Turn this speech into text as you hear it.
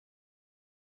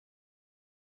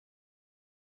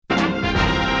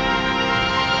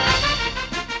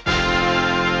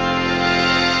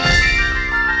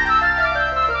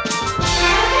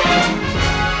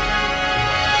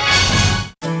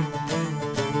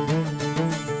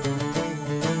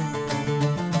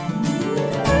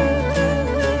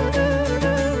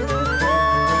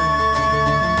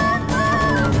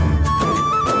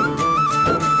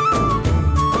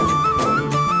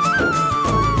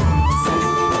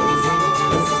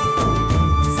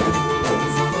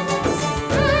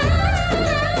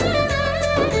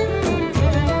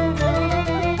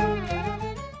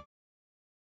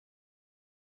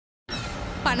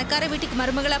பணக்கார வீட்டுக்கு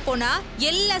மருமகளா போனா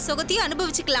எல்லா சுகத்தையும்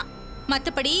அனுபவிச்சுக்கலாம்.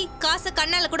 மத்தபடி காசை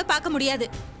கண்ணால கூட பார்க்க முடியாது.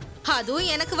 அதுவும்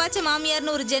எனக்கு வாச்ச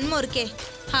மாமியார்னு ஒரு ஜென்மம் இருக்கே,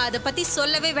 அத பத்தி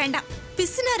சொல்லவே வேண்டாம்.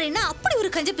 பிசுனாரின்னா அப்படி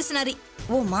ஒரு கஞ்ச பிசுனாரி.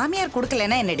 ஓ மாமியார்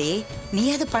கொடுக்கலன்னா என்னடி, நீ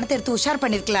அது பணத்தை எடுத்து உஷார்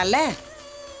பண்ணிருக்கலாம்ல.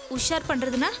 உஷார்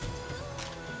பண்றதுனா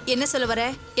என்ன சொல்ல வர?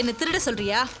 என்ன திருட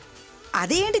சொல்றியா?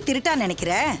 அதை ஏண்டி திருட்டா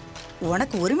நினைக்கிற?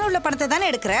 உனக்கு உரிமை உள்ள பணத்தை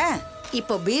தானே எடுக்கிற.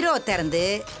 இப்போ பீரோ திறந்து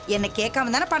என்ன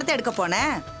கேட்காம தானே பணத்தை எடுக்க போன.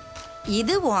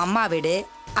 இது உன் அம்மா வீடு,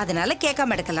 அதனால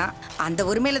கேட்காம எடுக்கலாம். அந்த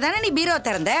உரிமையில தானே நீ பீரோ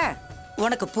திறந்த.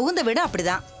 உனக்கு புகுந்த வீடு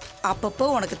அப்படிதான். அப்பப்போ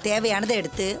உனக்கு தேவையானதை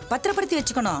எடுத்து பத்திரப்படுத்தி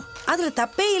வச்சுக்கணும். அதுல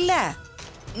தப்பே இல்ல.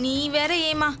 நீ வேற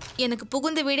ஏமா, எனக்கு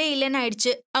புகுந்த வீடே இல்லைன்னு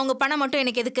ஆயிடுச்சு. அவங்க பணம் மட்டும்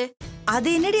எனக்கு எதுக்கு? அது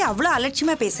என்னடி அவ்வளவு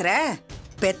அலட்சியமா பேசுற?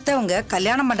 பெத்தவங்க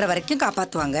கல்யாணம் பண்ற வரைக்கும்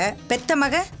காப்பாத்துவாங்க. பெத்த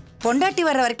மக பொண்டாட்டி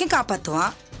வர்ற வரைக்கும்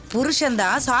காப்பாத்துவான். புருஷன்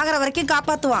தான் சாகர வரைக்கும்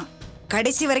காப்பாத்துவான்.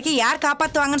 கடைசி வரைக்கும் யார்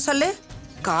காப்பாத்துவாங்கன்னு சொல்லு?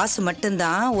 காசு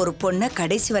மட்டும்தான் ஒரு பொண்ணை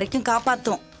கடைசி வரைக்கும்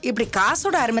காப்பாத்தும். இப்படி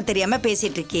காசோட அருமை தெரியாம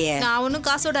பேசிட்டு இருக்கியே. நான் ஒன்னும்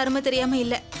காசோட அருமை தெரியாம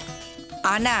இல்ல.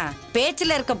 ஆனா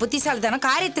பேச்சுல இருக்க புத்திசாலித்தனம்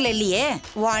காரியத்துல இல்லையே.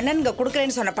 உன் அண்ணனுங்க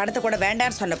குடுக்கறேன்னு சொன்ன பணத்தை கூட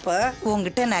வேண்டான்னு சொன்னப்போ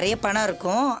உங்ககிட்ட நிறைய பணம்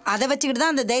இருக்கும், அதை வச்சுக்கிட்டு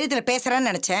தான் அந்த தைரியத்துல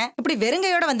பேசுறேன்னு நினைச்சேன். இப்படி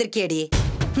வெறுங்கையோட வந்திருக்கியடி.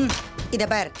 இத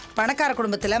பார், பணக்கார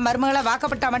குடும்பத்துல மருமகளா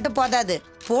வாக்கப்பட்டா மட்டும் போதாது.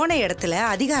 போன இடத்துல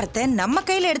அதிகாரத்தை நம்ம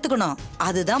கையில எடுத்துக்கணும்.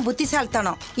 அதுதான்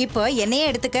புத்திசாலித்தனம். இப்போ என்னையே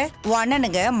எடுத்துக்க. உன்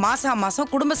அண்ணனுங்க மாசம் மாசம்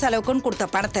குடும்ப செலவுக்குன்னு கொடுத்த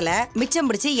பணத்துல மிச்சம்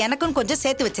பிடிச்சு எனக்கும் கொஞ்சம்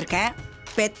சேர்த்து வச்சிருக்கேன்.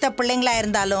 பெத்த பிள்ளைங்களா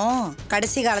இருந்தாலும்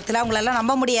கடைசி காலத்துல அவங்களெல்லாம்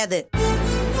நம்ப முடியாது.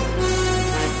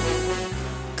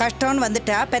 கஷ்டம்னு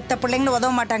வந்துட்டா பெத்த பிள்ளைங்களும்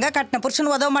உதவ மாட்டாங்க, கட்டின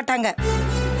புருஷனும் உதவ மாட்டாங்க.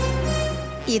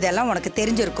 இதெல்லாம் உனக்கு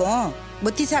தெரிஞ்சிருக்கும்.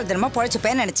 புத்திசாலித்தனமா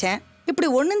பொழைச்சுப்பேன்னு நினைச்சேன். இப்படி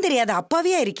ஒண்ணும் தெரியாத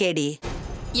அப்பாவியா இருக்கேடி.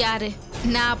 யாரு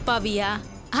நான் அப்பாவியா?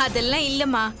 அதெல்லாம்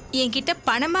இல்லம்மா. என்கிட்ட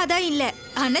பணமா தான் இல்ல,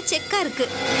 ஆனா செக்கா இருக்கு.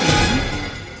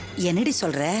 என்னடி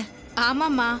சொல்ற?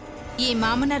 ஆமாமா, என்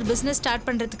மாமனார் பிசினஸ் ஸ்டார்ட்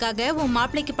பண்றதுக்காக உன்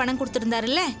மாப்பிள்ளைக்கு பணம்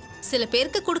கொடுத்திருந்தாருல்ல, சில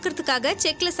பேருக்கு கொடுக்கறதுக்காக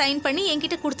செக்ல சைன் பண்ணி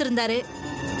என்கிட்ட கொடுத்திருந்தாரு.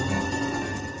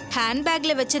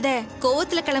 ஹேண்ட்பேக்ல வச்சத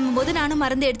கோவத்துல கிளம்பும் போது நானும்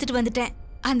மறந்து எடுத்துட்டு வந்துட்டேன்.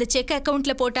 அந்த செக்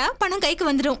அக்கவுண்ட்ல போட்டா பணம் கைக்கு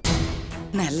வந்துடும்.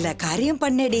 நல்ல காரியம்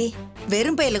பண்ணேடி.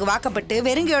 வெறும் பையலுக்கு வாக்கப்பட்டு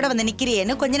வெறுங்கையோட வந்து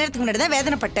நிக்கிறியேன்னு கொஞ்ச நேரத்துக்கு முன்னாடி தான்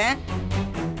வேதனைப்பட்டேன்.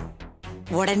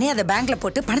 உடனே அதை பேங்க்ல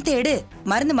போட்டு பணத்தை எடு.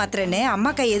 மருந்து மாத்திரன்னு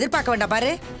அம்மா கை எதிர்பார்க்க வேண்டாம்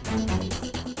பாரு.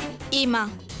 ஏமா,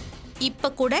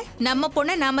 இப்ப கூட நம்ம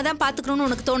பொண்ணை நாம தான் பாத்துக்கணும்னு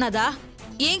உனக்கு தோணாதா?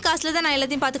 ஏன் காசுல தான் நான்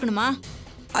எல்லாத்தையும் பாத்துக்கணுமா?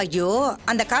 ஐயோ,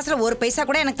 அந்த காசுல ஒரு பைசா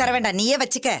கூட எனக்கு தர வேண்டாம், நீயே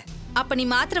வச்சுக்க. அப்ப நீ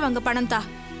மாத்திர வாங்க பணம் தா.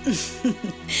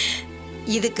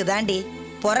 இதுக்கு தாண்டி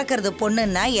பிறக்கிறது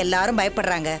பொண்ணுன்னா எல்லாரும்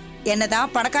பயப்படுறாங்க.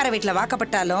 என்னதான் பணக்கார வீட்டுல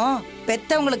வாக்கப்பட்டாலும்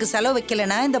பெத்தவங்களுக்கு செலவு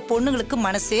வைக்கலன்னா இந்த பொண்ணுங்களுக்கு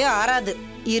மனசே ஆறாது.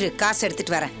 இரு, காசு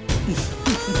எடுத்துட்டு வரேன்.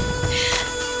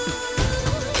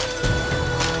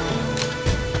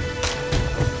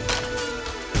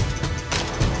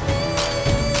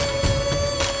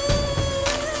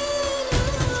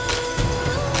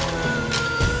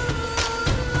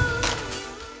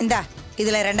 இந்தா,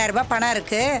 இதுல 2000 ரூபாய் பணம்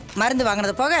இருக்கு. மருந்து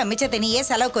வாங்கினது போக மிச்சத்தை நீயே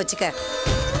செலவுக்கு வச்சுக்க.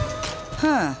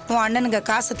 உன் அண்ணனுங்க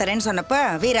காசு தரேன்னு சொன்னப்ப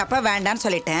வீரப்பா வேண்டான்னு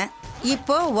சொல்லிட்டேன்.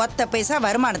 இப்போ ஒத்த பைசா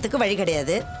வருமானத்துக்கு வழி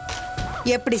கிடையாது.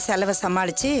 எப்படி செலவை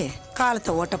சமாளிச்சு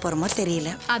காலத்தை ஓட்ட போறோமோ தெரியல.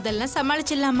 அதெல்லாம்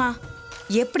சமாளிச்சிடலாமா?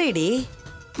 எப்படிடி?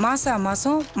 மாசம்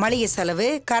மாசம் மளிகை செலவு,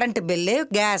 கரண்ட் பில்லு,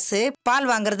 கேஸ், பால்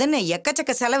வாங்குறதுன்னு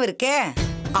எக்கச்சக்க செலவு இருக்கே.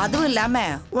 அதுவும் இல்லாம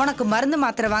உனக்கு மருந்து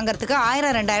மாத்திரை வாங்குறதுக்கு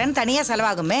 1000-2000 தனியா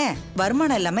செலவாகுமே.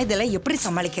 வருமானம் இல்லாம இதெல்லாம் எப்படி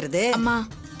சமாளிக்கிறது? அம்மா,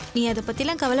 நீ அதை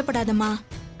பத்திலாம் கவலைப்படாதம்மா.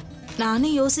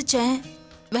 நானும் யோசிச்சேன்,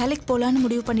 வேலைக்கு போலான்னு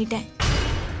முடிவு பண்ணிட்டேன்.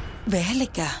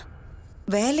 வேலைக்கா?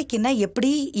 வேலைக்குன்னா எப்படி,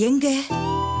 எங்க?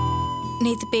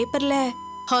 நேத்து பேப்பர்ல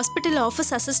ஹாஸ்பிட்டல்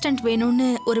ஆபீஸ் அசிஸ்டன்ட் வேணும்னு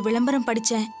ஒரு விளம்பரம்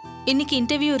படிச்சேன். இன்னைக்கு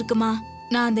இன்டர்வியூ இருக்குமா,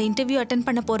 நான் அந்த இன்டர்வியூ அட்டென்ட்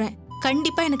பண்ண போறேன்.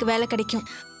 கண்டிப்பா எனக்கு வேலை கிடைக்கும்.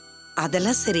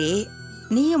 அதெல்லாம் சரி,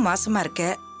 நீயும் மாசமா இருக்க,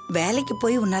 வேலைக்கு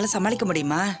போய் உன்னால சமாளிக்க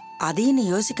முடியுமா? அதையும் நீ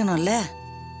யோசிக்கணும்ல.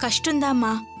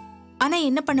 கஷ்டம்தாம்மா, ஆனா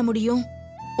என்ன பண்ண முடியும்?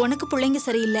 உனக்கு பிள்ளைங்க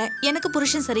சரியில்லை, எனக்கு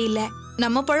புருஷன் சரியில்லை.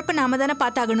 நம்ம பொழப்ப நாம தானே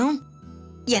பார்த்தாகணும்.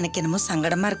 எனக்கு என்னமோ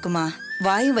சங்கடமா இருக்குமா.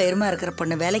 வாயும் வயிறுமா இருக்கிற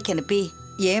பொண்ணு வேலைக்கு அனுப்பி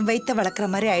என் வயித்த வளர்க்குற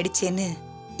மாதிரி ஆயிடுச்சேன்னு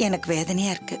எனக்கு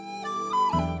வேதனையா இருக்கு.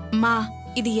 அம்மா,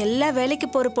 இது எல்லா வேலைக்கு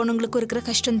போற பொண்ணுங்களுக்கும் இருக்கிற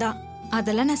கஷ்டம்தான்.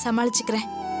 அதெல்லாம் நான் சமாளிச்சுக்கிறேன்.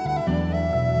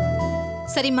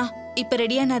 சரிம்மா, இப்ப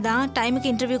ரெடியானாதான்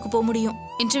டைமுக்கு இன்டர்வியூக்கு போக முடியும்.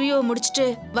 இன்டர்வியூவை முடிச்சுட்டு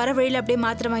வர வழியில அப்படியே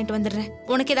மாத்திரை வாங்கிட்டு வந்துடுறேன்.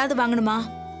 உனக்கு ஏதாவது வாங்கணுமா?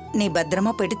 நீ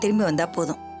பத்திரமா போயிட்டு திரும்பி வந்தா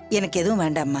போதும். எனக்கு எதுவும்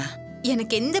வேண்டாம்மா.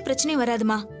 எனக்கு எந்த பிரச்சனையும்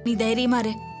வராதுமா, நீ தைரியமா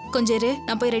இரு. கொஞ்சம் இரு,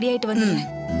 நான் போய் ரெடி ஆயிட்டு வந்துடுறேன்.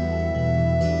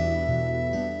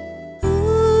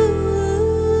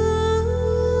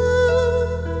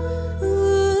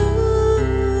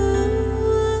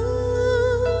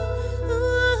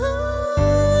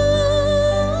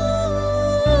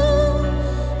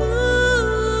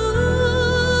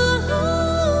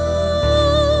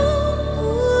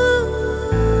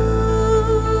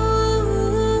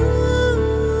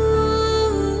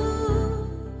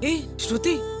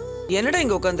 என்னடா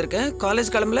இங்க உட்கார்ந்திருக்க?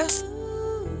 காலேஜ் கிளம்பல?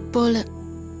 போல.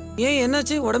 ஏன்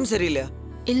என்னாச்சு? உடம்பு சரியில்லையா?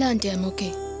 இல்ல aunty, I'm okay.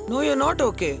 No you not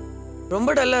okay.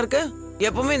 ரொம்ப டல்லா இருக்க.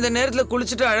 எப்பவுமே இந்த நேரத்துல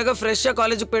குளிச்சுட்டு அழகா ஃப்ரெஷ்ஷா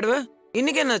காலேஜுக்கு போயிடுவேன்.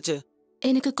 இன்னைக்கு என்னாச்சு?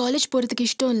 எனக்கு காலேஜ் போறதுக்கு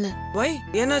இஷ்டம் இல்ல. வை,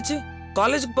 என்னாச்சு?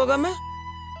 காலேஜுக்கு போகாம?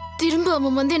 திரும்ப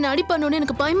அவன் வந்து என்ன அடிப்பானோன்னு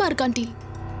எனக்கு பயமா இருக்கு ஆண்டி.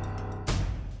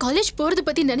 காலேஜ் போறது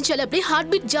பத்தி நினைச்சாலே அப்படியே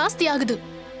ஹார்ட் பீட் ஜாஸ்தி ஆகுது.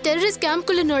 டெரரிஸ்ட்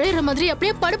கேம்ப்குள்ள நுழையிற மாதிரி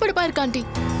அப்படியே படபடப்பா இருக்கு ஆண்டி.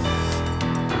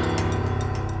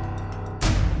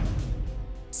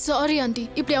 சாரி ஆண்டி,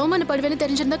 இப்படி அவமானப்படுவேன்னு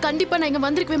தெரிஞ்சிருந்தா கண்டிப்பா நான் இங்க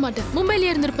வந்திருக்கவே மாட்டேன்.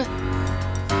 மும்பைலயே இருந்திருப்பேன்.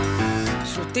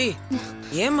 ஸ்ருதி,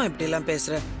 ஏமா இப்படி எல்லாம்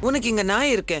பேசுற? உனக்கு இங்க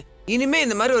நான் இருக்கேன். இனிமே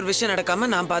இந்த மாதிரி ஒரு விஷயம் நடக்காம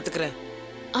நான் பாத்துக்கிறேன்.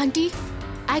 ஆண்டி,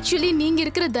 ஆக்சுவலி நீங்க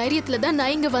இருக்கிற தைரியத்துல தான்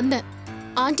நான் இங்க வந்தேன்.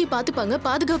 ஆண்டி பாத்துப்பாங்க,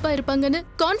 பாதுகாப்பா இருப்பாங்கன்னு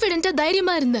கான்ஃபிடென்ட்டா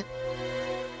தைரியமா இருந்தேன்.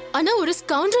 ஆனா ஒரு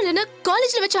ஸ்கவுண்டரல் என்ன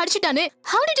காலேஜ்ல வச்சு அடிச்சிட்டானே.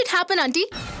 How did it happen aunty?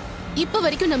 இப்ப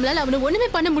வரைக்கும் நம்மளால அவனை ஒண்ணுமே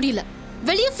பண்ண முடியல.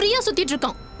 வெளிய ஃப்ரீயா சுத்திட்டு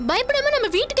இருக்கான். பயப்படாம நம்ம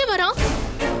வீட்டுக்கே வரான்.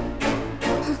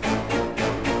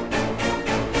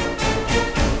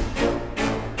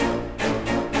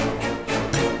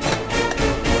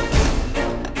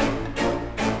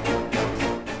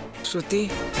 ஸ்ருதி,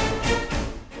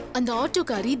 அந்த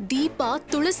ஆட்டோக்காரி தீபா,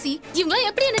 துளசி இவங்க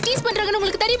எப்படி என்ன டீஸ் பண்றாங்கன்னு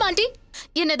உங்களுக்கு தெரியுமா ஆண்டி?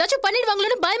 என்ன ஏதாச்சும்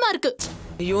பண்ணிடுவாங்களோன்னு பயமா இருக்கு.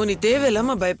 ஐயோ நீ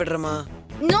தேவையில்லாம பயப்படுறமா?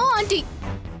 No aunty,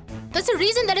 that's the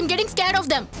reason that I'm getting scared of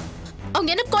them.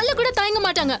 அவங்க என்ன கொல்ல கூட தயங்க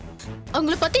மாட்டாங்க.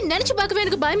 அவங்கள பத்தி நினைச்சு பார்க்கவே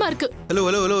எனக்கு பயமா இருக்கு. ஹலோ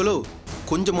ஹலோ ஹலோ ஹலோ,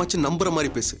 கொஞ்சமாச்சும் நம்புற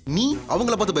மாதிரி பேசு. நீ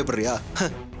அவங்கள பார்த்து பயப்படுறியா?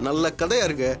 நல்ல கதையா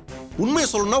இருக்கு. உண்மையை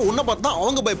சொல்லணும்னா உன்னை பார்த்து தான்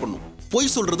அவங்க பயப்படணும்.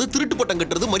 பொய் சொல்றது, திருட்டு பட்டம்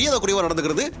கட்டுறது, மரியாதை குறைவா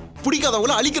நடந்துக்கிறது,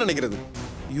 பிடிக்காதவங்கள அழிக்க நினைக்கிறது.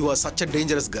 You are such a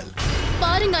dangerous girl.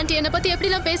 பாருங்க ஆண்டி, என்ன பத்தி எப்படி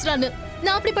எல்லாம் பேசுறான்னு.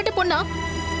 நான் அப்படிப்பட்ட பொண்ணா?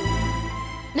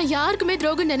 நான் யாருக்குமே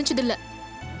துரோகம் நினைச்சது இல்ல.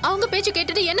 அவங்க பேச்சு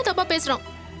கேட்டுட்டு என்ன தப்பா பேசுறான்.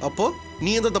 அப்போ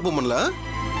நீ எந்த தப்பு பண்ணல?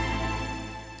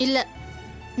 இல்ல,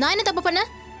 நான் என்ன தப்பு பண்ண?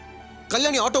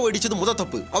 கல்யாணி ஆட்டோ அடிச்சது முதல்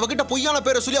தப்பு. அவகிட்ட பொய்யான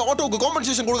பேரை சொல்லி ஆட்டோவுக்கு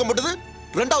காம்பன்சேஷன் கொடுக்க மாட்டது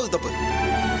ரெண்டாவது தப்பு.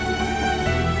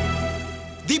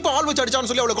 தீபா ஆள் வச்சு அடிச்சான்னு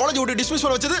சொல்லி அவளை காலேஜ் விட்டு டிஸ்மிஸ்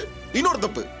பண்ண வச்சது இன்னொரு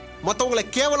தப்பு. மத்தவங்களை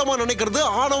கேவலமா நினைக்கிறது,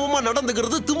 ஆணவமா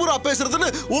நடந்துக்கிறது, திமிரா பேசுறதுன்னு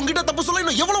உங்ககிட்ட தப்பு சொல்ல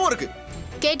இன்னும் எவ்வளவோ இருக்கு.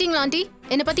 கேட்டிங்களா ஆண்டி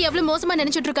என்ன பத்தி எவ்வளவு மோசமா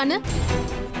நினைச்சிட்டு இருக்கான்னு?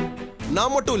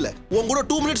 நான் மட்டும் இல்ல, உன் கூட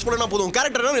 2 மினிட்ஸ் போனா போதும்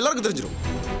கேரக்டர் எல்லாருக்கும் தெரிஞ்சிடும்.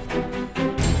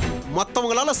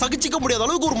 மத்தவங்களால சகிச்சிக்க முடியாத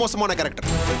அளவுக்கு ஒரு மோசமான கேரக்டர்.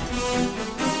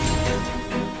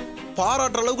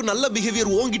 பாராட்டுற அளவுக்கு நல்ல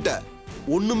பிஹேவியர் ஓங்கிட்ட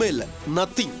ஒண்ணுமே இல்ல,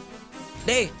 நத்திங்.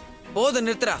 டேய் போது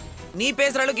நிறுத்துறா. நீ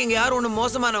பேசுற அளவுக்கு இங்க யாரும் ஒண்ணும்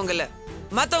மோசமானவங்க இல்ல.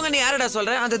 மத்தவங்க நீ யாரடா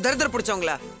சொல்ற? அந்த தரித்திர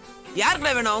பிடிச்சவங்களா?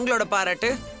 யாருக்குடா வேணும் அவங்களோட பாராட்டு?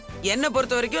 என்ன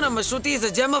பொறுத்த வரைக்கும் நம்ம ஸ்ருதி is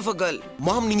a gem of a girl.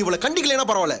 மாம், நீங்க இவளை கண்டிக்கலைன்னா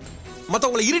பரவாயில்ல.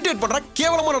 மத்தவங்களை இரிட்டேட் பண்றா,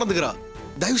 கேவலமா நடந்துக்கிறா.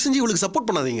 தயவு செஞ்சு இவளுக்கு சப்போர்ட்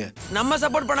பண்ணாதீங்க. நம்ம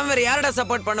சப்போர்ட் பண்ணாம வேற யாரடா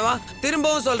சப்போர்ட் பண்ணுவா?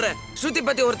 திரும்பவும் சொல்றேன், ஸ்ருதி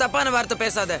பத்தி ஒரு தப்பான வார்த்தை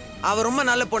பேசாத. அவ ரொம்ப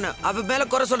நல்ல பொண்ணு. அவ மேல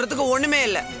குறை சொல்றதுக்கு ஒண்ணுமே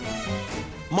இல்ல.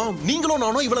 மாம், நீங்களும்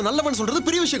நானும் இவளை நல்லவன் சொல்றது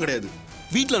பெரிய விஷயம் கிடையாது.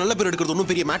 வீட்ல நல்ல பேர் எடுக்கிறது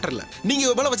ஒன்றும் பெரிய மேட்டர் இல்ல. நீங்க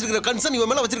இவ மேல வச்சிருக்கிற கன்சர்ன், இவ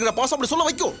மேல வச்சிருக்கிற பாசம் அப்படி சொல்ல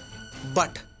வைக்கும்.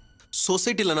 பட்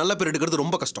சொசைட்டில நல்ல பேர் எடுக்கிறது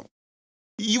ரொம்ப கஷ்டம்.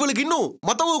 இவளுக்கு இன்னும்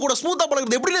மத்தவங்க கூட ஸ்மூத்தா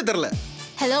பழகுறது எப்படினே தெரியல.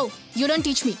 Hello, you don't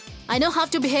teach me. I know how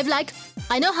to behave like,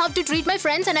 I know how to treat my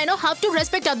friends and I know how to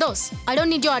respect others. I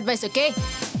don't need your advice, okay?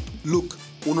 Look,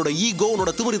 உன்னோட ego,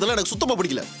 உன்னோட திமிரு இதெல்லாம் எனக்கு சுத்தமா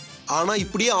பிடிக்கல. ஆனா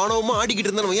இப்படியே ஆணவமா ஆடிக்கிட்டு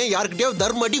இருந்தானவன் யார்கிட்டயாவது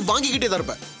தர்ம அடி வாங்கிக்கிட்டே தான்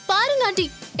இருப்பேன். பாருங்க ஆண்டி,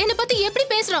 என்ன பத்தி எப்படி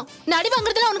பேசுறான். நான் அடி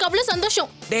வாங்குறதுல அவனுக்கு அவ்வளவு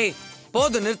சந்தோஷம். டேய்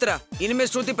போது நிறுத்துறா. இனிமே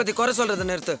ஸ்ருதி பத்தி குறை சொல்றதை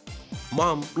நிறுத்து.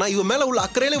 மாம், நான் இவன் மேல உள்ள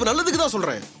அக்கறையில இவன் நல்லதுக்கு தான்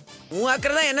சொல்றேன். உன்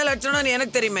அக்கறை தான் என்ன லட்சணம்னு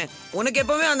எனக்கு தெரியுமே. உனக்கு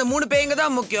எப்பவுமே அந்த 3 பேங்க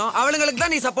தான் முக்கியம். அவளுங்களுக்கு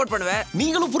தான் நீ சப்போர்ட் பண்ணுவ.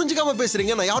 நீங்களும் புரிஞ்சுக்காம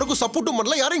பேசுறீங்க. நான் யாருக்கும் சப்போர்ட்டும்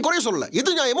பண்ணல, யாரையும் குறைய சொல்லல.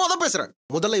 எது நியாயமோ அதான் பேசுறேன்.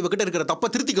 முதல்ல இவகிட்ட இருக்கிற தப்ப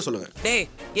திருத்திக்க சொல்லுங்க. டேய்,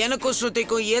 எனக்கும்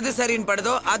ஸ்ருதிக்கும் எது சரின்னு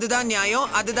படுதோ அதுதான் நியாயம்,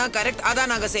 அதுதான் கரெக்ட்,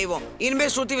 அதான் நாங்க செய்வோம். இனிமே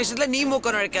ஸ்ருதி விஷயத்துல நீ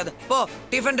மூக்க நுழைக்காத. போ,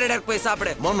 டிஃபன் ரெடர் போய்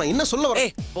சாப்பிடு. மாம், நான் என்ன சொல்ல வரேன்?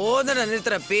 ஏய் போதுடா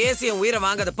நிறுத்துற. பேசி என் உயிரை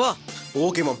வாங்காத போ.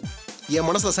 ஓகே மாம், என்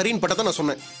மனசுல சரின்னு பட்டதை நான்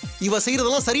சொன்னேன். இவ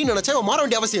செய்யறதெல்லாம் சரின்னு நினைச்சா இவ மாற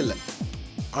வேண்டிய அவசியம் இல்லை.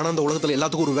 ஆனா அந்த உலகத்துல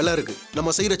எல்லாத்துக்கும் ஒரு விலை இருக்கு. நம்ம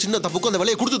செய்யற சின்ன தப்புக்கும் அந்த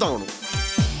விலையை கொடுத்து தாங்கணும்.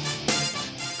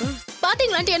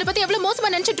 பாத்தீங்களா ஆண்டி, என்ன பத்தி எவ்வளவு மோசமா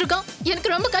நினைச்சிட்டு இருக்கான்.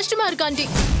 எனக்கு ரொம்ப கஷ்டமா இருக்கு ஆண்டி.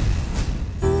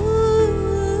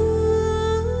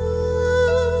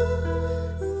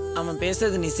 அவன்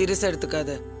பேசுறது நீ சீரியஸா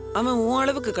எடுத்துக்காத. அவன் உன்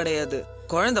அளவுக்கு கிடையாது.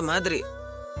 குழந்தை மாதிரி.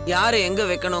 யாரை எங்க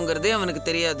வைக்கணுங்கிறதே அவனுக்கு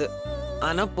தெரியாது.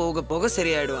 ஆனா போக போக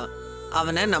சரியாயிடுவான்.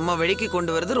 அவனை நம்ம வழிக்கு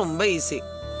கொண்டு வரது ரொம்ப ஈஸி.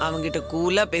 அவன்கிட்ட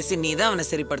கூலா பேசி நீ தான் அவனை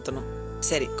சரிப்படுத்தணும்.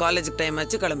 சரி, காலேஜுக்கு டைம்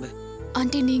ஆச்சு, கிளம்பு.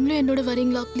 ஆண்டி நீங்களும் என்னோட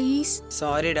வரீங்களா ப்ளீஸ்?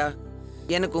 சாரிடா,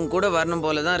 எனக்கு உன் கூட வரணும்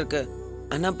போல தான் இருக்கு.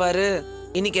 ஆனா பாரு,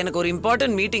 இன்னைக்கு எனக்கு ஒரு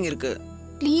இம்பார்ட்டன்ட் மீட்டிங் இருக்கு.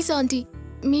 ப்ளீஸ் ஆண்டி,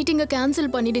 மீட்டிங்கை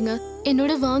கேன்சல் பண்ணிடுங்க.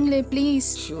 என்னோட வாங்களே ப்ளீஸ்.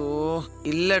 ஷோ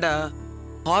இல்லடா,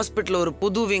 ஹாஸ்பிட்டல் ஒரு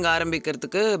புது விங்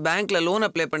ஆரம்பிக்கிறதுக்கு பேங்க்ல லோன்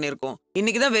அப்ளை பண்ணிருக்கோம்.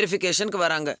 இன்னைக்கு தான் வெரிஃபிகேஷனுக்கு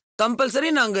வராங்க. கம்பல்சரி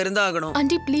நான் அங்க இருந்தாகணும்.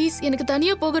 ஆண்டி ப்ளீஸ், எனக்கு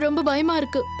தனியா போக ரொம்ப பயமா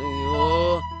இருக்கு. ஐயோ,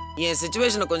 என்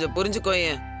சிச்சுவேஷனை கொஞ்சம்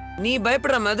புரிஞ்சுக்கோயேன். நீ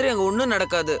பயப்படுற மாதிரி அங்க ஒண்ணும்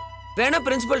நடக்காது. வேணா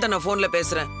பிரின்சிபல்ட்ட நான் போன்ல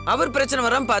பேசுறேன். அவர் பிரச்சனை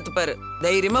வராம பாத்துப்பாரு.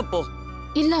 தைரியமா போ.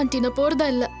 இல்ல ஆண்டி, நான் போறதா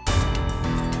இல்ல.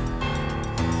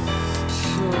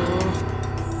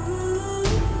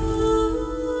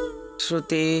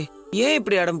 ஸ்ருதி, ஏன்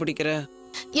இப்படி அடம் பிடிக்கிற?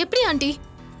 எப்படி ஆண்டி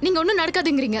நீங்க ஒண்ணும்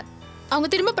நடக்காதுங்கறீங்க? அவங்க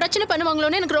திரும்ப பிரச்சனை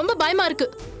பண்ணுவாங்களோன்னு எனக்கு ரொம்ப பயமா இருக்கு.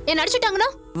 என்ன அடிச்சிட்டாங்கன்னா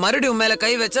மறுபடியும் மேல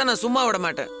கை வச்சா நான் சும்மா விட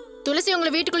மாட்டேன். துளசி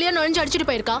உங்களை வீட்டுக்குள்ளேயே நுழைஞ்சு அடிச்சிட்டு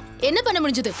போயிருக்கா. என்ன பண்ண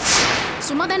முடிஞ்சது?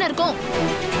 சும்மா தானே இருக்கும்.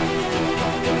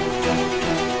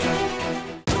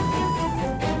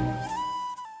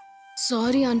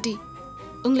 சாரி ஆண்டி,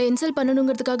 உங்களை இன்சல்ட்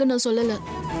பண்ணணுங்கிறதுக்காக நான் சொல்லல.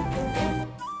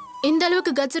 இந்த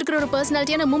அளவுக்கு கட்ஸ் இருக்கிற ஒரு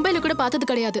பர்சனாலிட்டியா நான் மும்பைல கூட பார்த்தது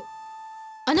கிடையாது.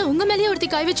 ஆனா உங்க மேலேயே ஒருத்தி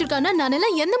கை வச்சிருக்கானா நான்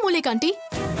எல்லாம் எந்த மூலைக்கு ஆண்டி?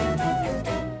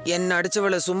 என்ன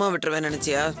அடிச்சவளை சும்மா விட்டுருவேன்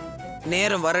நினைச்சியா?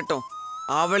 நேரம் வரட்டும்,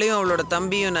 அவளையும் அவளோட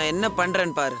தம்பியும் நான் என்ன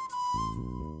பண்றேன்னு பாரு.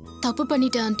 தப்பு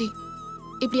பண்ணிட்டேன் ஆண்டி.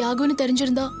 இப்படி ஆகும்னு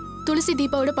தெரிஞ்சிருந்தா துளசி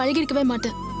தீபாவோட பழகிருக்கவே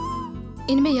மாட்டேன்.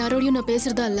 இனிமே யாரோடையும் நான்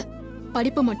பேசுறதா இல்ல,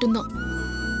 படிப்பு மட்டும்தான்.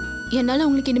 என்னால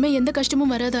உங்களுக்கு இனிமே எந்த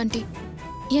கஷ்டமும் வராது ஆண்டி.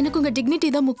 எனக்கு உங்க டிக்னிட்டி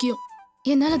தான் முக்கியம்.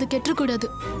 என்னால அது கெட்டக்கூடாது.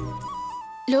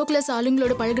 லோ கிளாஸ்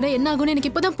ஆளுங்களோட பழகுனா என்ன ஆகும்னு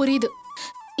எனக்கு இப்பதான் புரியுது.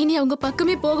 இனி அவங்க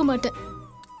பக்கமே போக மாட்டேன்.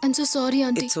 I'm so sorry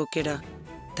aunty. It's ஓகேடா,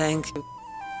 தேங்க் யூ.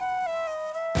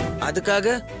 அதுக்காக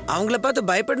அவங்கள பார்த்து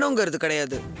பயப்படணுங்கிறது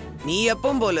கிடையாது. நீ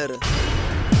எப்பவும் போல இரு.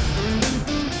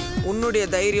 உன்னுடைய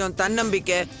தைரியம்,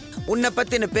 தன்னம்பிக்கை, உன்னை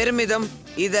பத்தின பெருமிதம்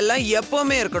இதெல்லாம்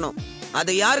எப்பவுமே இருக்கணும்.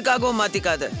 அதை யாருக்காகவும்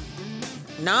மாத்திக்காத.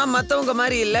 நான் மத்தவங்க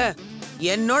மாதிரி இல்ல,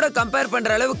 என்னோட கம்பேர்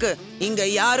பண்ற அளவுக்கு இங்க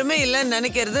யாருமே இல்லைன்னு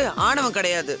நினைக்கிறது ஆணவம்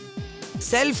கிடையாது.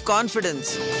 Self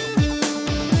confidence.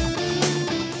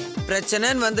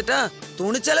 பிரச்சனைன்னு வந்துட்டா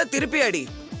துணிச்சல திருப்பி அடி.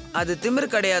 அது திமிரு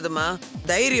கிடையாதுமா,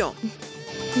 தைரியம்.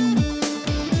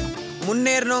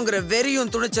 முன்னேறணுங்கிற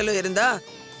வெறியும் துணிச்சலும் இருந்தா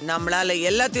நம்மளால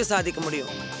எல்லாத்தையும் சாதிக்க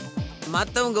முடியும்.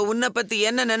 மத்தவங்க உன்னை பத்தி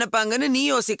என்ன நினைப்பாங்கன்னு நீ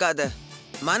யோசிக்காத.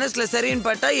 மனசுல சரின்னு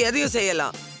பட்டா எதையும்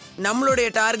செய்யலாம். நம்மளுடைய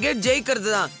டார்கெட் ஜெயிக்கிறது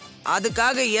தான்.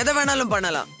 அதுக்காக எதை வேணாலும்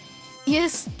பண்ணலாம்.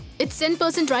 S, it's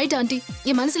 10% right aunty.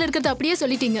 என் மனசுல இருக்கிறது அப்படியே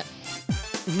சொல்லிட்டீங்க.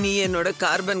 நீ என்னோட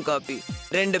கார்பன் காப்பி.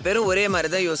 2 பேரும் ஒரே மாதிரி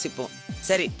தான் யோசிப்போம்.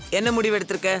 சரி, என்ன முடிவு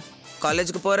எடுத்திருக்க?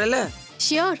 காலேஜுக்கு போறல?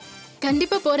 ஷியோர்,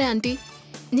 கண்டிப்பா போறேன் ஆண்டி.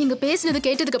 நீங்க பேசினது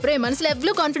கேட்டதுக்கு அப்புறம் என் மனசுல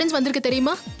எவ்வளவு கான்ஃபிடன்ஸ் வந்திருக்கு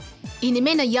தெரியுமா?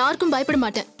 இனிமே நான் யாருக்கும் பயப்பட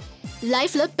மாட்டேன்.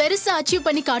 லைஃப்ல பெருசா அச்சீவ்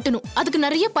பண்ணி காட்டணும். அதுக்கு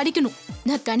நிறைய படிக்கணும்.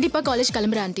 நான் கண்டிப்பா காலேஜ்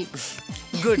கிளம்புறேன் ஆண்டி.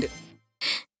 குட்.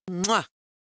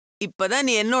 இப்பதான்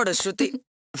நீ என்னோட ஸ்ருதி.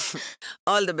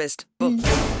 All the best.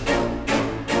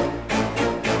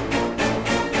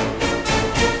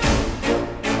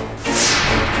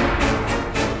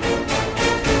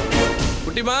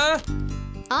 குட்டிமா.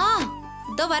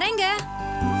 இதோ வரேங்க.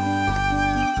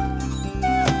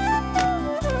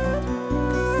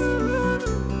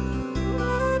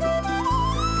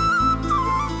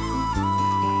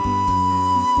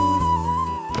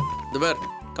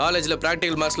 காலேஜ்ல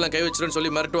பிராக்டிகல் மார்க்ஸ்லாம் கை வச்சிருன்னு சொல்லி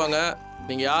மிரட்டுவாங்க.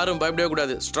 நீங்க யாரும் பயப்படவே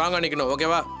கூடாது. ஸ்ட்ராங்கா நிக்கணும்,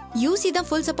 ஓகேவா? யூசி தான்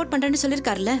ஃபுல் சப்போர்ட் பண்றேன்னு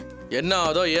சொல்லிருக்காருல. என்ன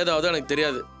ஆதோ ஏதாவதோ எனக்கு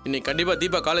தெரியாது. இன்னைக்கு கண்டிப்பா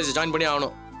தீபா காலேஜ் ஜாயின் பண்ணி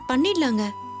ஆகணும். பண்ணிடலாங்க.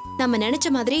 நம்ம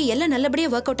நினைச்ச மாதிரி எல்லாம் நல்லபடியா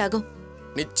ஒர்க் அவுட் ஆகும்.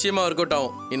 நிச்சயமா ஒர்க் அவுட்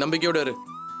ஆகும். நீ நம்பிக்கையோட இரு.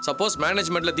 சப்போஸ்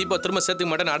மேனேஜ்மெண்ட்ல தீபா திரும்ப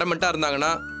சேர்த்துக்க மாட்டேன்னு அடமெண்டா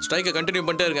இருந்தாங்கன்னா ஸ்ட்ரைக்கை கண்டினியூ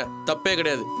பண்ணிட்டே இருங்க. தப்பே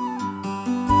கிடையாது.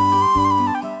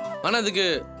 ஆனா அதுக்கு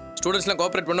ஸ்டூடெண்ட்ஸ்லாம்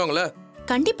கோஆபரேட் பண்ணுவாங்களா?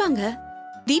 கண்டிப்பாங்க.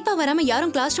 தீபா வராம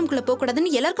யாரும் கிளாஸ் ரூம்குள்ள போக கூடாதுன்னு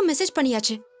எல்லாருக்கும் மெசேஜ்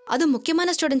பண்ணியாச்சு. அது முக்கியமான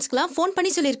ஸ்டூடெண்ட்ஸ்க்குலாம் ஃபோன்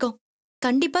பண்ணி சொல்லியிருக்கோம்.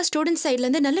 கண்டிப்பா ஸ்டூடெண்ட்ஸ் சைடுல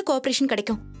இருந்து நல்ல கோஆபரேஷன்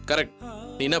கிடைக்கும். கரெக்ட்.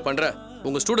 நீ என்ன பண்ற?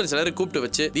 உங்க ஸ்டூடெண்ட்ஸ் எல்லாரும் கூப்பிட்டு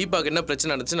வச்சு தீபாவுக்கு என்ன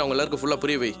பிரச்சனை நடந்துச்சுன்னு அவங்க எல்லாருக்கும் ஃபுல்லா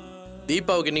புரிய வை.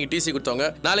 தீபாவுக்கு இன்னைக்கு டிசி கொடுத்தவங்க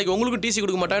நாளைக்கு உங்களுக்கும் டிசி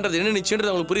கொடுக்க மாட்டான்றது என்ன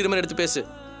நிச்சயம்ன்றது அவங்களுக்கு புரியுற மாதிரி எடுத்து பேசு.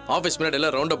 ஆஃபீஸ் முன்னாடி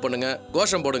எல்லாம் ரவுண்ட் அப் பண்ணுங்க,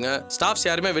 கோஷம் போடுங்க. ஸ்டாஃப்ஸ்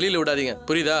யாருமே வெளியில விடாதீங்க,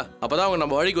 புரியுதா? அப்பதான் அவங்க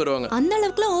நம்ம வழிக்கு வருவாங்க. அந்த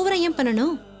அளவுக்குலாம் ஓவரா ஏன்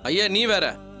பண்ணணும்? ஐயா நீ வேற.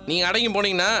 நீங்க அடங்கி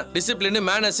போனீங்கன்னா டிசிப்ளின்,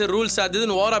 மேனர்ஸ், ரூல்ஸ்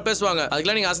அதுன்னு ஓவரா பேசுவாங்க.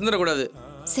 அதுக்கெல்லாம் நீங்க அசந்திர கூடாது.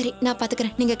 சரி, நான்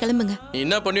பாத்துக்கிறேன். நீங்க கிளம்புங்க. நீ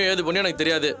என்ன பண்ணியோ ஏது பண்ணியோ எனக்கு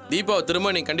தெரியாது. தீபாவை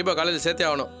திரும்ப நீ கண்டிப்பா காலேஜ் சேர்த்தே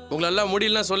ஆகணும். உங்களெல்லாம்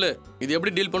முடியலாம் சொல்லு. இது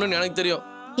எப்படி டீல் பண்ணணும்னு எனக்கு தெரியும்.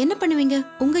 என்ன பண்ணுவீங்க?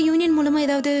 உங்க யூனியன் மூலமா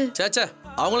ஏதாவது? சேச்சா,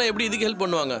 அவங்களாம் எப்படி இதுக்கு ஹெல்ப்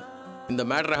பண்ணுவாங்க? இந்த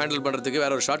மேட்டரை ஹேண்டில் பண்றதுக்கு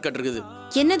வேற ஒரு ஷார்ட் கட் இருக்குது.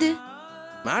 என்னது?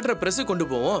 மேட்டரை பிரஸ் கொண்டு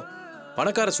போவோம்.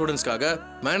 பணக்கார ஸ்டூடெண்ட்ஸ்க்காக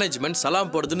மேனேஜ்மெண்ட்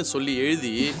சலாம் போடுதுன்னு சொல்லி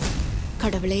எழுதி.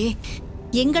 கடவுளே,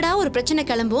 எங்கடா ஒரு பிரச்சனை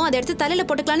கிளம்பும் அதை எடுத்து தலையில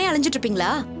போட்டுக்கலானே அலைஞ்சிட்டு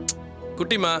இருப்பீங்களா?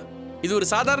 குட்டிமா, இது ஒரு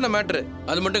சாதாரண மேட்டர்.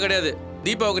 அது மட்டும் கிடையாது.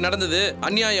 தீபாவுக்கு நடந்தது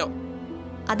அநியாயம்.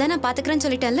 அதான் நான் பாத்துக்கிறேன்னு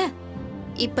சொல்லிட்டேன்ல.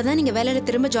 இப்பதான் நீங்க வேலையில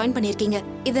திரும்ப ஜாயின் பண்ணிருக்கீங்க.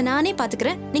 இதை நானே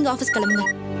பாத்துக்கிறேன். நீங்க ஆபீஸ் கிளம்புங்க.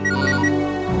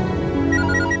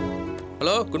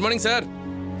 Hello, good morning sir.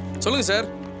 சொல்லுங்க சார்.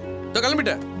 இதோ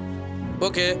கிளம்பிட்டேன்.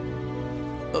 ஓகே.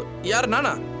 யார்?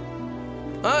 நானா?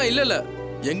 இல்ல இல்ல.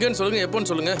 எங்கன்னு சொல்லுங்க,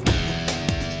 எப்போன்னு சொல்லுங்க.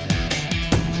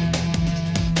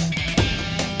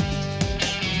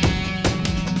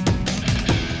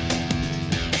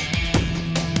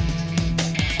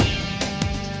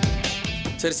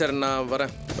 சரி சார், நான்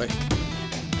வரேன். பை.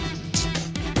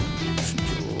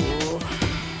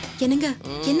 என்னங்க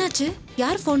என்னாச்சு?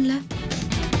 யார் போன்ல?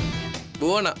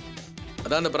 புவனா,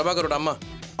 அதான் அந்த பிரபாகரோட அம்மா.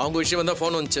 அவங்க விஷயம் வந்தா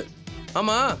ஃபோன் வந்துச்சு.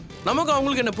 ஆமா, நமக்கு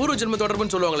அவங்களுக்கு என்ன பூர்வ ஜென்ம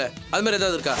தொடர்புன்னு சொல்லுவாங்களே, அது மாதிரி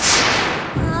ஏதாவது இருக்கா?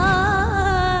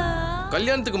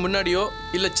 கல்யாணத்துக்கு முன்னாடியோ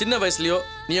இல்ல சின்ன வயசுலயோ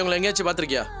நீ அவங்களை எங்கேயாச்சும்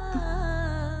பாத்திருக்கியா?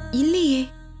 இல்லையே.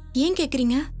 ஏன்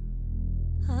கேக்குறீங்க?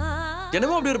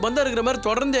 என்னமோ அப்படி ஒரு பந்தம் இருக்கிற மாதிரி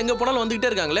தொடர்ந்து எங்க போனாலும்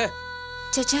வந்துகிட்டே இருக்காங்களே.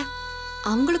 சச்சா,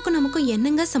 அவங்களுக்கும் நமக்கும்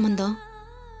என்னங்க சம்பந்தம்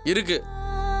இருக்கு?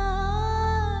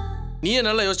 நீயே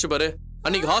நல்லா யோசிச்சு பாரு.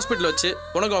 அன்னைக்கு ஹாஸ்பிட்டல் வச்சு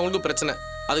உனக்கும் அவங்களுக்கும் பிரச்சனை.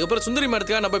 அதுக்கப்புறம் சுந்தரி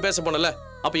மேடத்துக்காக நம்ம பேச போனல,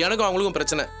 அப்ப எனக்கும் அவங்களுக்கும்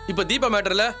பிரச்சனை. இப்ப தீபா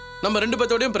மேட்டர்ல நம்ம 2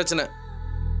 பேத்தோடையும் பிரச்சனை.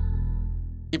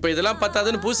 இப்ப இதெல்லாம்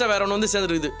பத்தாதுன்னு புதுசா வேற ஒண்ணு வந்து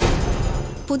சேர்ந்துருக்குது.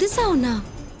 புதுசா ஒண்ணா?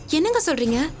 என்னங்க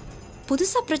சொல்றீங்க?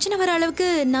 புதுசா பிரச்சனை வர அளவுக்கு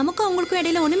நமக்கும் அவங்களுக்கும்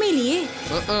இடையில ஒண்ணுமே இல்லையே.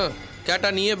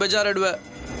 கேட்டா நீயே பெஜாரிடுவ.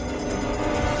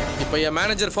 இப்ப என்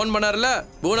மேனேஜர் ஃபோன் பண்ணாருல,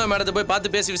 பூனா மேடத்தை போய்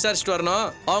பார்த்து பேசி விசாரிச்சுட்டு வரணும்.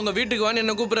 அவங்க வீட்டுக்கு வான்னு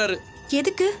என்ன கூப்பிடுறாரு.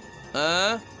 எதுக்கு?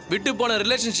 விட்டு போன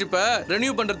ரிலேஷன்ஷிப்பை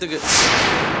ரெனியூ பண்றதுக்கு.